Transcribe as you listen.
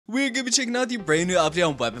we're gonna be checking out the brand new update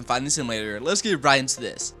on Weapon Finding Simulator. Let's get right into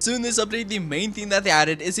this. So in this update, the main thing that they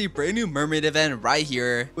added is a brand new Mermaid event right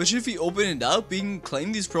here, which if you open it up, you can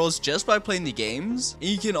claim these pearls just by playing the games, and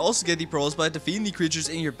you can also get the pearls by defeating the creatures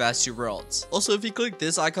in your best two worlds. Also, if you click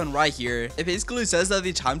this icon right here, it basically says that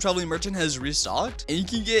the time traveling merchant has restocked, and you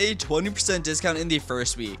can get a 20% discount in the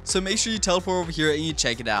first week. So make sure you teleport over here and you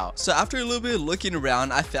check it out. So after a little bit of looking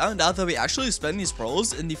around, I found out that we actually spend these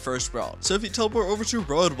pearls in the first world. So if you teleport over to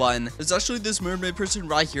world 1, there's actually this mermaid person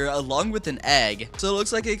right here along with an egg. So it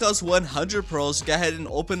looks like it costs 100 pearls to go ahead and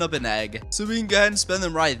open up an egg. So we can go ahead and spend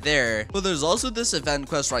them right there. But there's also this event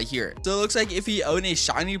quest right here. So it looks like if we own a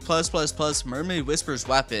shiny +++ mermaid whispers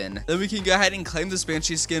weapon, then we can go ahead and claim this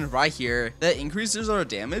banshee skin right here that increases our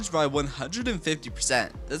damage by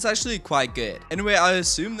 150%. That's actually quite good. Anyway, I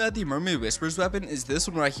assume that the mermaid whispers weapon is this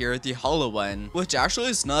one right here, the hollow one, which actually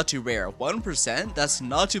is not too rare. 1%, that's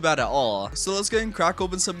not too bad at all. So let's go ahead and crack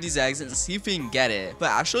open some of these eggs and see if we can get it.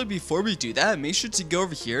 But actually, before we do that, make sure to go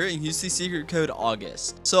over here and use the secret code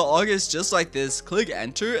August. So August, just like this, click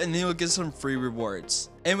enter and then you'll get some free rewards.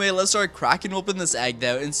 Anyway, let's start cracking open this egg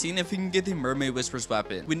though and seeing if we can get the mermaid whispers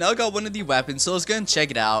weapon. We now got one of the weapons, so let's go and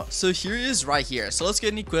check it out. So here it is right here. So let's go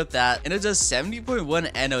and equip that, and it does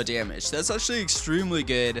 70.1 NO damage. That's actually extremely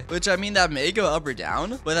good, which I mean that may go up or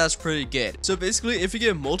down, but that's pretty good. So basically, if you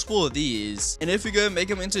get multiple of these, and if we go and make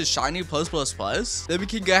them into shiny +++, then we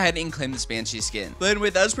can go ahead and claim this banshee skin. But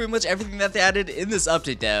anyway, that's pretty much everything that they added in this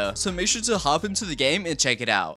update though. So make sure to hop into the game and check it out.